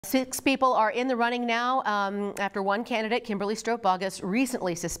6 people are in the running now after one candidate, Kimberly Stroop-Bogus,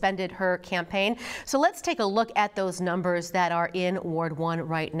 recently suspended her campaign. So let's take a look at those numbers that are in Ward 1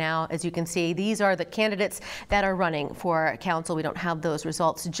 right now. As you can see, these are the candidates that are running for council. We don't have those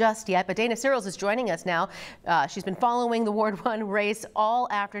results just yet, but Dana Searles is joining us now. She's been following the Ward 1 race all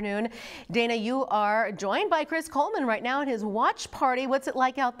afternoon. Dana, you are joined by Chris Coleman right now at his watch party. What's it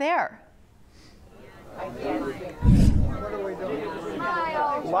like out there? What are we doing?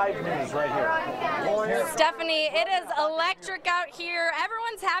 Live news right here. Stephanie, it is electric out here.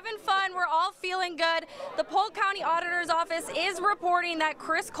 Everyone's having fun. We're all feeling good. The Polk County Auditor's Office is reporting that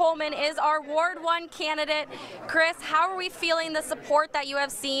Chris Coleman is our Ward 1 candidate. Chris, how are we feeling the support that you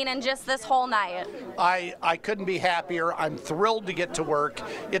have seen in just this whole night? I couldn't be happier. I'm thrilled to get to work.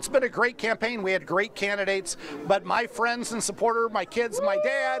 It's been a great campaign. We had great candidates, but my friends and supporters, my kids, my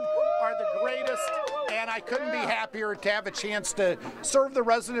dad are the greatest. And I couldn't be happier to have a chance to serve the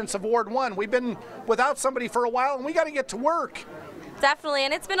residents of Ward 1. We've been without somebody for a while, and we got to get to work. Definitely,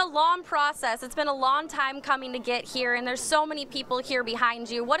 and it's been a long process. It's been a long time coming to get here, and there's so many people here behind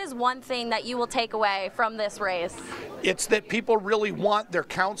you. What is one thing that you will take away from this race? It's that people really want their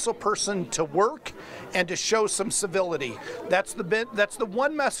council person to work and to show some civility. That's the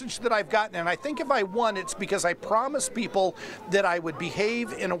one message that I've gotten, and I think if I won, it's because I promised people that I would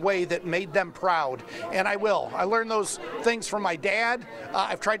behave in a way that made them proud, and I will. I learned those things from my dad.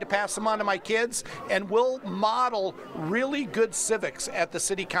 I've tried to pass them on to my kids, and we'll model really good civics at the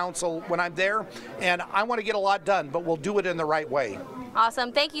city council when I'm there, and I want to get a lot done, but we'll do it in the right way.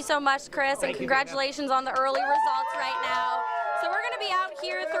 Awesome. Thank you so much, Chris, and congratulations on the early results right now. So we're going to be out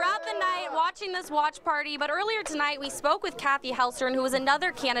here throughout the night watching this watch party, but earlier tonight we spoke with Kathy Helstern, who was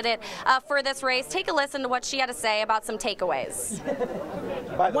another candidate for this race. Take a listen to what she had to say about some takeaways.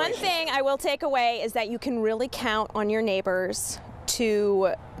 One thing I will take away is that you can really count on your neighbors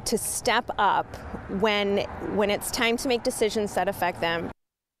to step up when it's time to make decisions that affect them.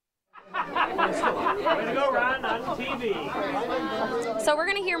 Way to go, Ron, on TV. So we're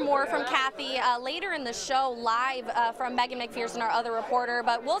going to hear more from Kathy later in the show, live from Megan McPherson, our other reporter.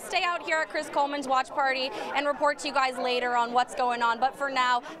 But we'll stay out here at Chris Coleman's watch party and report to you guys later on what's going on. But for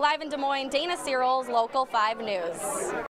now, live in Des Moines, Dana Searles, Local 5 News.